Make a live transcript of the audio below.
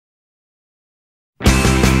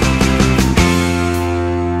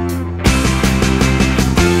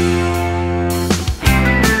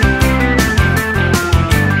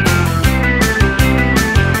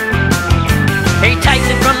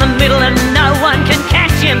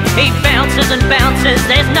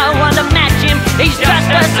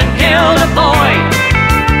A St Kilda Boy,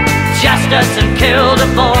 just A St Kilda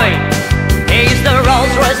Boy. He's the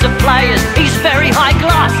Rolls Royce of players, he's very high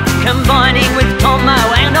class, combining with Tomo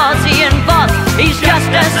and Aussie and Boss. He's just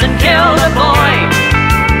A St Kilda Boy,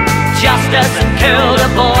 just A St Kilda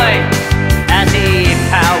Boy, as he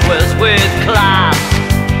powers with class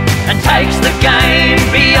and takes the game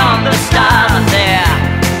beyond the stars. And there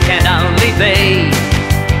can only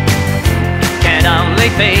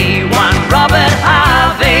be one Robert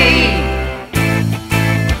Harvey.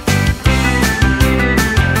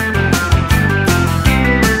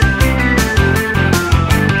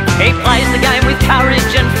 He plays the game with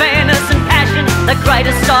courage and fairness and passion. The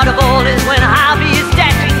greatest sight of all is when Harvey is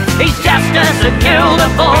dashing. He's just A St Kilda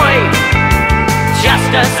Boy, just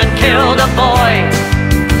A St Kilda Boy.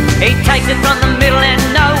 He takes it from the middle and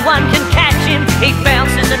no one can catch him. He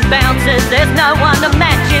bounces and bounces, there's no one to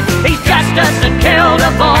match him. He's just A St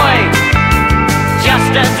Kilda Boy,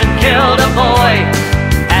 just A St Kilda Boy,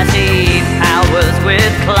 as he powers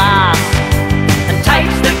with class and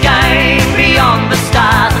takes the game